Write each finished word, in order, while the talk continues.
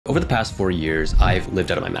Over the past 4 years, I've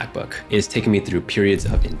lived out of my MacBook. It has taken me through periods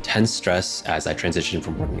of intense stress as I transitioned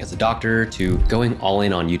from working as a doctor to going all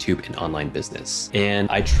in on YouTube and online business. And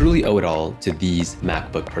I truly owe it all to these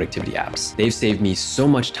MacBook productivity apps. They've saved me so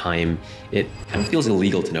much time, it kind of feels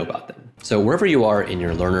illegal to know about them. So wherever you are in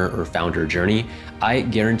your learner or founder journey, I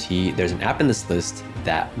guarantee there's an app in this list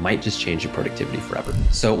that might just change your productivity forever.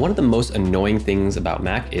 So one of the most annoying things about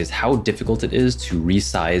Mac is how difficult it is to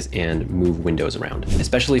resize and move windows around,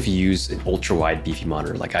 especially if you use an ultra-wide beefy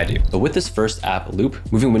monitor like I do. But with this first app, Loop,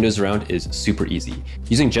 moving windows around is super easy.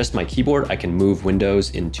 Using just my keyboard, I can move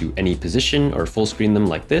windows into any position or full screen them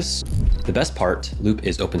like this. The best part, Loop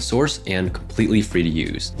is open source and completely free to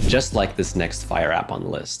use, just like this next fire app on the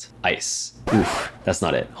list, Ice. Oof, that's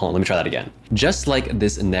not it. Hold on, let me try that again. Just like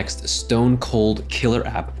this next stone cold killer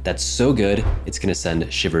app that's so good, it's gonna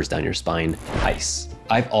send shivers down your spine, Ice.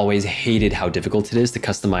 I've always hated how difficult it is to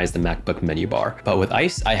customize the MacBook menu bar, but with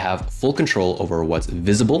Ice, I have full control over what's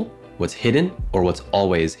visible, what's hidden, or what's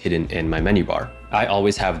always hidden in my menu bar. I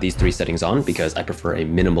always have these 3 settings on because I prefer a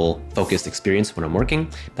minimal focused experience when I'm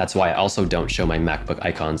working. That's why I also don't show my MacBook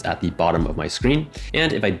icons at the bottom of my screen.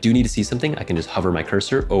 And if I do need to see something, I can just hover my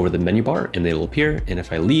cursor over the menu bar and it'll appear. And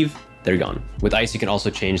if I leave, they're gone. With Ice, you can also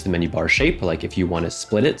change the menu bar shape, like if you want to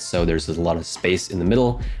split it so there's a lot of space in the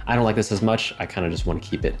middle. I don't like this as much. I kind of just want to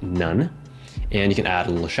keep it none. And you can add a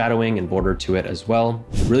little shadowing and border to it as well.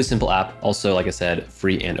 Really simple app. Also, like I said,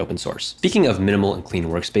 free and open source. Speaking of minimal and clean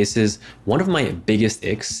workspaces, one of my biggest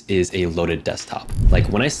icks is a loaded desktop. Like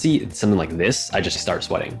when I see something like this, I just start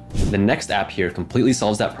sweating. The next app here completely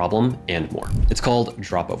solves that problem and more. It's called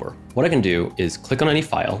DropOver. What I can do is click on any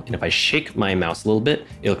file, and if I shake my mouse a little bit,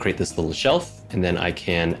 it'll create this little shelf, and then I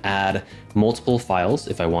can add multiple files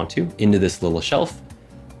if I want to into this little shelf.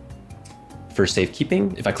 For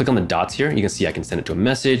safekeeping, if I click on the dots here, you can see I can send it to a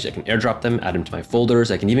message, I can airdrop them, add them to my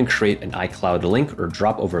folders, I can even create an iCloud link or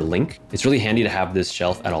DropOver link. It's really handy to have this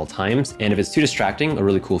shelf at all times. And if it's too distracting, a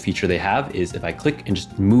really cool feature they have is if I click and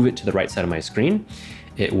just move it to the right side of my screen,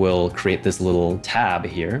 it will create this little tab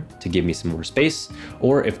here to give me some more space.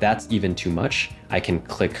 Or if that's even too much, I can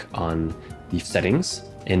click on the settings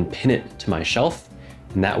and pin it to my shelf.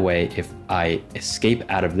 And that way, if I escape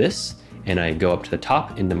out of this, and I go up to the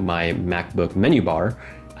top into my MacBook menu bar,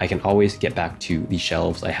 I can always get back to the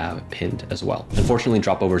shelves I have pinned as well. Unfortunately,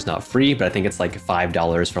 DropOver is not free, but I think it's like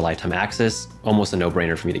 $5 for lifetime access, almost a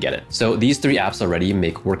no-brainer for me to get it. So these 3 apps already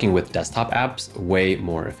make working with desktop apps way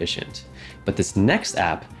more efficient. But this next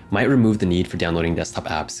app might remove the need for downloading desktop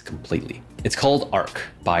apps completely. It's called Arc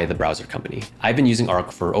by the browser company. I've been using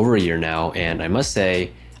Arc for over a year now, and I must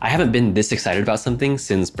say, I haven't been this excited about something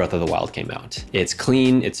since Breath of the Wild came out. It's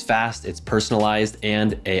clean, it's fast, it's personalized,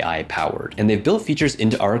 and AI powered. And they've built features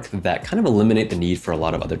into Arc that kind of eliminate the need for a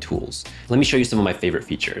lot of other tools. Let me show you some of my favorite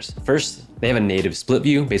features. First, they have a native split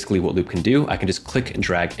view, basically what Loop can do. I can just click and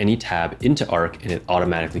drag any tab into Arc and it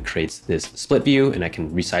automatically creates this split view, and I can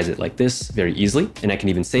resize it like this very easily. And I can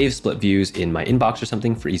even save split views in my inbox or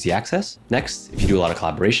something for easy access. Next, if you do a lot of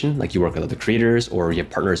collaboration, like you work with other creators or you have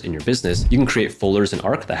partners in your business, you can create folders in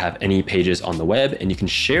Arc that have any pages on the web, and you can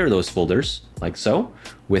share those folders like so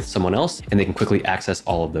with someone else, and they can quickly access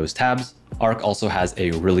all of those tabs. Arc also has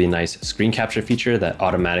a really nice screen capture feature that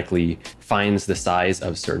automatically finds the size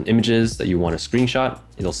of certain images that you want to screenshot.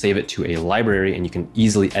 It'll save it to a library and you can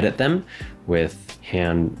easily edit them with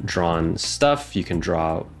hand-drawn stuff. You can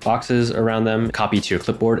draw boxes around them, copy to your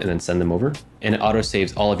clipboard, and then send them over. And it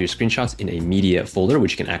auto-saves all of your screenshots in a media folder,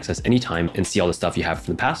 which you can access anytime and see all the stuff you have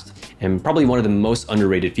from the past. And probably one of the most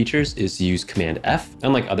underrated features is to use Command F.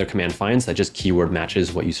 Unlike other command finds that just keyword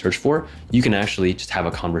matches what you search for, you can actually just have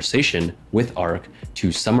a conversation with Arc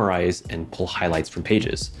to summarize and pull highlights from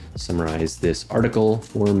pages. Summarize this article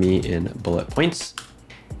for me in bullet points.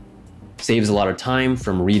 Saves a lot of time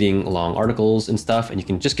from reading long articles and stuff, and you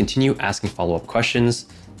can just continue asking follow-up questions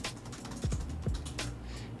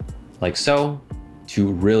like so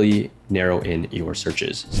to really narrow in your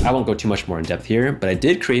searches. So I won't go too much more in depth here, but I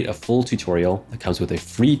did create a full tutorial that comes with a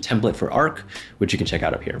free template for Arc, which you can check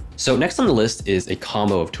out up here. So next on the list is a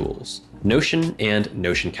combo of tools. Notion and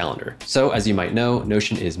Notion Calendar. So as you might know,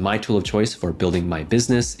 Notion is my tool of choice for building my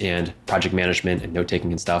business and project management and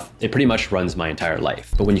note-taking and stuff. It pretty much runs my entire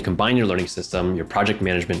life. But when you combine your learning system, your project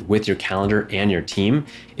management with your calendar and your team,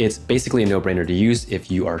 it's basically a no-brainer to use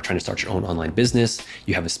if you are trying to start your own online business,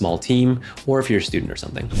 you have a small team, or if you're a student or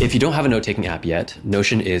something. If you don't have a note-taking app yet,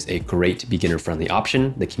 Notion is a great beginner-friendly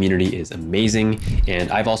option. The community is amazing,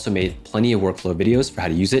 and I've also made plenty of workflow videos for how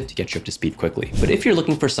to use it to get you up to speed quickly. But if you're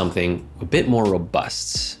looking for something a bit more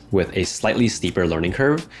robust with a slightly steeper learning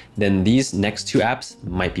curve, then these next two apps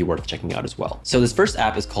might be worth checking out as well. So this first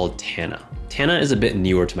app is called Tana. Tana is a bit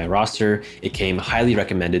newer to my roster. It came highly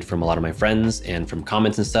recommended from a lot of my friends and from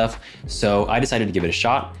comments and stuff. So I decided to give it a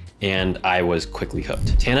shot, and I was quickly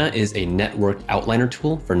hooked. Tana is a networked outliner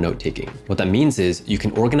tool for note-taking. What that means is you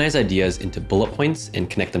can organize ideas into bullet points and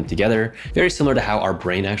connect them together, very similar to how our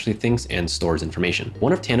brain actually thinks and stores information.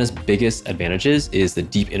 One of Tana's biggest advantages is the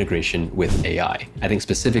deep integration with AI. I think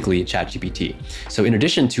specifically ChatGPT. So in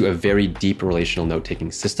addition to a very deep relational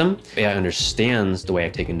note-taking system, AI understands the way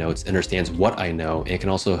I've taken notes, understands what I know, and it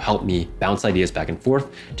can also help me bounce ideas back and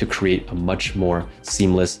forth to create a much more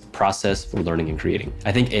seamless process for learning and creating.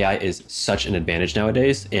 I think AI is such an advantage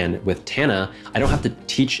nowadays. And with Tana, I don't have to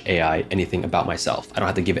teach AI anything about myself. I don't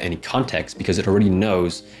have to give it any context because it already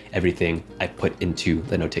knows everything I put into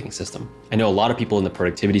the note-taking system. I know a lot of people in the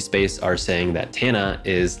productivity space are saying that Tana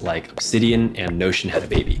is like Obsidian and Notion had a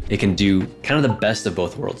baby. It can do kind of the best of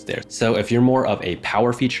both worlds there. So if you're more of a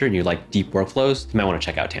power feature and you like deep workflows, you might want to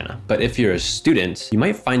check out Tana. But if you're a student, you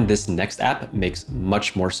might find this next app makes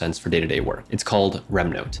much more sense for day-to-day work. It's called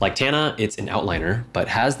Remnote. Like Tana, it's an outliner, but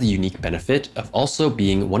has the unique benefit of also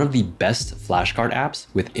being one of the best flashcard apps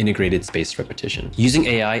with integrated spaced repetition. Using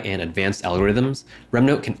AI and advanced algorithms,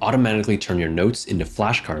 Remnote can automatically turn your notes into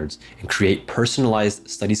flashcards and create personalized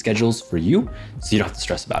study schedules for you, so you don't have to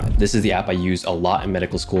stress about it. This is the app I used a lot in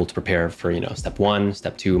medical school to prepare for, step 1,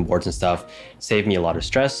 step 2, and boards and stuff. It saved me a lot of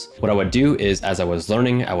stress. What I would do is, as I was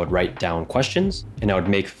learning, I would write down questions and I would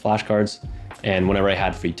make flashcards. And whenever I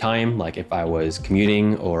had free time, like if I was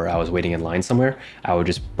commuting or I was waiting in line somewhere, I would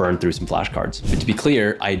just burn through some flashcards. But to be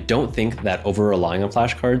clear, I don't think that over-relying on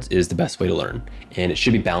flashcards is the best way to learn, and it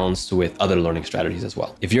should be balanced with other learning strategies as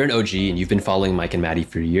well. If you're an OG and you've been following Mike and Matty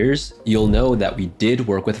for years, you'll know that we did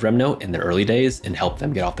work with Remnote in the early days and help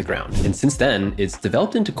them get off the ground. And since then, it's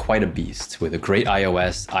developed into quite a beast with a great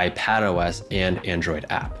iOS, iPadOS, and Android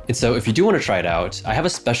app. And so if you do want to try it out, I have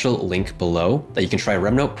a special link below that you can try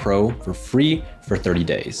Remnote Pro for free for 30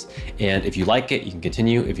 days. And if you like it, you can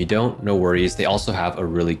continue. If you don't, no worries. They also have a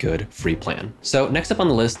really good free plan. So next up on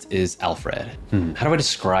the list is Alfred. How do I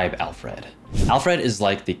describe Alfred? Alfred is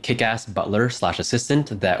like the kick-ass butler /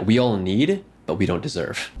 assistant that we all need, but we don't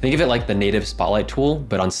deserve. Think of it like the native Spotlight tool,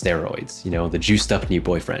 but on steroids, the juiced up new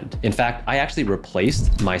boyfriend. In fact, I actually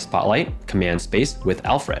replaced my Spotlight command space with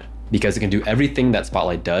Alfred, because it can do everything that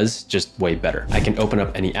Spotlight does, just way better. I can open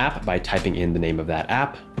up any app by typing in the name of that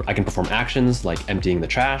app. I can perform actions like emptying the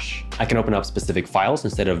trash. I can open up specific files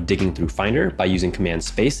instead of digging through Finder by using Command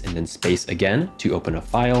Space and then space again to open a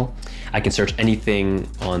file. I can search anything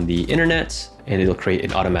on the internet and it'll create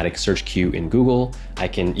an automatic search queue in Google. I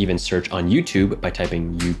can even search on YouTube by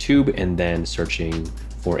typing YouTube and then searching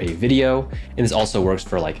for a video. And this also works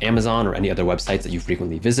for like Amazon or any other websites that you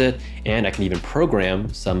frequently visit. And I can even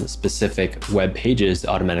program some specific web pages to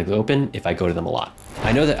automatically open if I go to them a lot.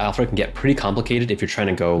 I know that Alfred can get pretty complicated if you're trying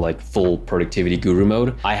to go like full productivity guru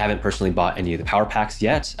mode. I haven't personally bought any of the power packs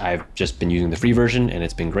yet. I've just been using the free version and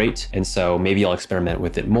it's been great. And so maybe I'll experiment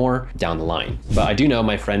with it more down the line. But I do know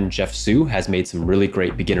my friend Jeff Su has made some really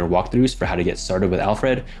great beginner walkthroughs for how to get started with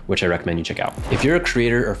Alfred, which I recommend you check out. If you're a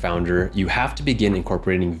creator or founder, you have to begin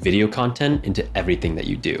incorporating video content into everything that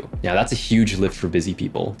you do. Now that's a huge lift for busy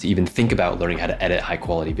people to even think about learning how to edit high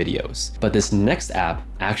quality videos. But this next app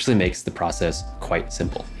actually makes the process quite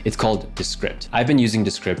simple. It's called Descript. I've been using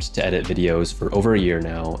Descript to edit videos for over a year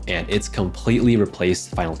now, and it's completely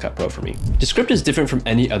replaced Final Cut Pro for me. Descript is different from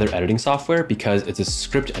any other editing software because it's a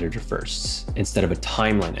script editor first, instead of a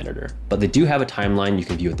timeline editor. But they do have a timeline you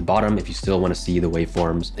can view at the bottom if you still want to see the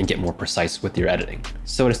waveforms and get more precise with your editing.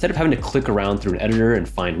 So instead of having to click around through an editor and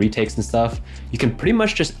find retakes and stuff, you can pretty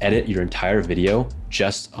much just edit your entire video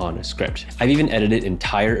just on a script. I've even edited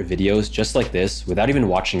entire videos just like this without even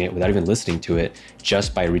watching it, without even listening to it,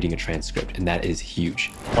 just by reading a transcript, and that is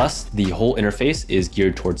huge. Plus, the whole interface is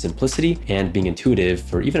geared towards simplicity and being intuitive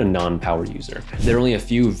for even a non-power user. There are only a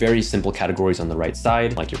few very simple categories on the right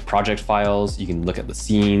side, like your project files. You can look at the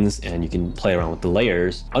scenes and you can play around with the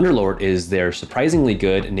layers. Underlord is their surprisingly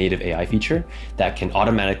good native AI feature that can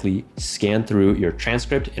automatically scan through your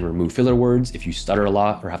transcript and remove filler words if you stutter a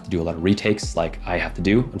lot or have to do a lot of retakes like I have to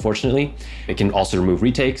do, unfortunately. It can also remove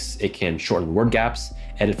retakes. It can shorten word gaps,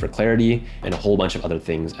 edit for clarity, and a whole bunch of other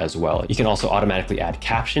things as well. You can also automatically add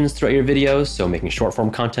captions throughout your videos, so making short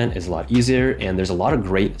form content is a lot easier. And there's a lot of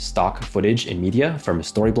great stock footage and media from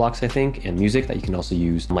story blocks, I think, and music that you can also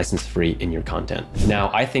use license free in your content.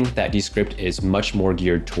 Now, I think that Descript is much more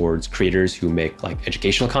geared towards creators who make like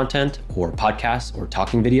educational content or podcasts or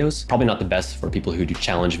talking videos. Probably not the best for people who do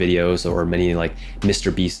challenge videos or many like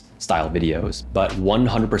Mr. Beast style videos, but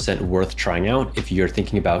 100% worth trying out if you're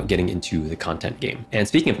thinking about getting into the content game. And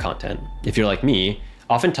speaking of content, if you're like me,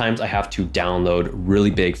 oftentimes I have to download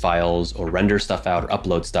really big files or render stuff out or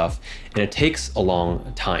upload stuff, and it takes a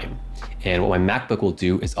long time. And what my MacBook will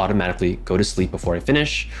do is automatically go to sleep before I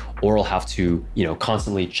finish, or I'll have to,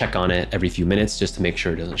 constantly check on it every few minutes just to make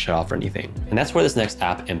sure it doesn't shut off or anything. And that's where this next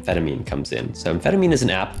app, Amphetamine, comes in. So Amphetamine is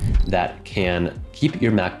an app that can keep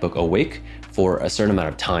your MacBook awake for a certain amount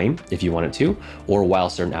of time if you want it to, or while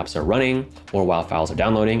certain apps are running, or while files are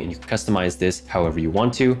downloading, and you can customize this however you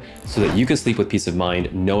want to, so that you can sleep with peace of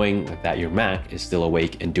mind knowing that your Mac is still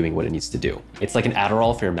awake and doing what it needs to do. It's like an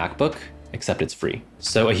Adderall for your MacBook, except it's free.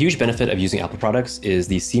 So a huge benefit of using Apple products is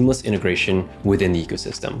the seamless integration within the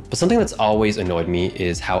ecosystem. But something that's always annoyed me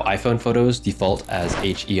is how iPhone photos default as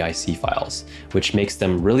heic files, which makes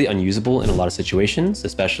them really unusable in a lot of situations,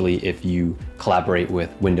 especially if you collaborate with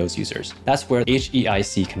Windows users. That's where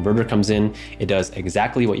heic converter comes in. It does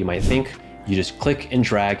exactly what you might think. You just click and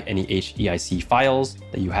drag any heic files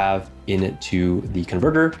that you have into the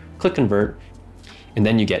converter, click convert, and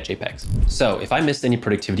then you get JPEGs. So if I missed any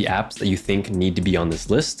productivity apps that you think need to be on this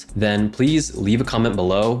list, then please leave a comment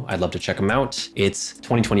below. I'd love to check them out. It's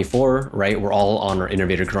 2024, right? We're all on our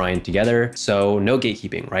innovator grind together. So no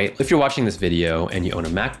gatekeeping, right? If you're watching this video and you own a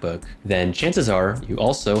MacBook, then chances are you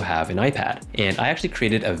also have an iPad. And I actually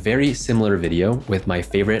created a very similar video with my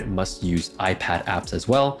favorite must-use iPad apps as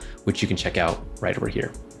well, which you can check out right over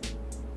here.